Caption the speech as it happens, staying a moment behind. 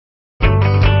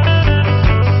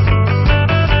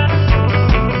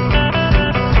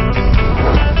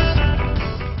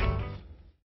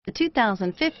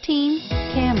2015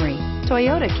 Camry.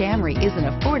 Toyota Camry is an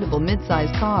affordable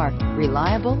midsize car,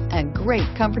 reliable and great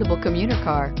comfortable commuter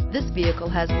car. This vehicle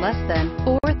has less than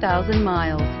 4,000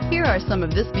 miles. Here are some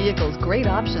of this vehicle's great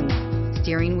options: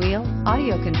 steering wheel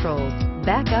audio controls,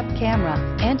 backup camera,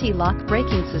 anti-lock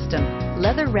braking system,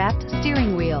 leather-wrapped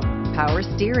steering wheel, power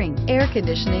steering, air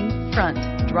conditioning, front,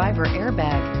 driver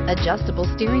airbag, adjustable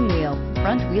steering wheel,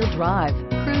 front-wheel drive,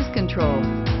 cruise control.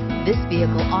 This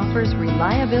vehicle offers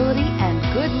reliability and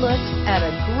good looks at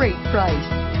a great price.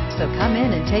 So come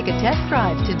in and take a test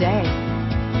drive today.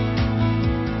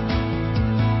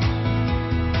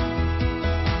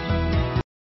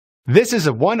 This is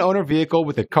a one-owner vehicle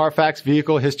with a Carfax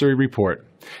Vehicle History Report.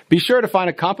 Be sure to find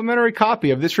a complimentary copy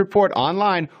of this report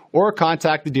online or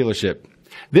contact the dealership.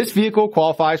 This vehicle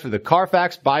qualifies for the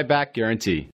Carfax Buyback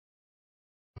Guarantee.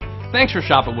 Thanks for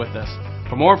shopping with us.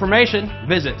 For more information,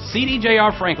 visit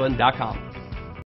cdjrfranklin.com.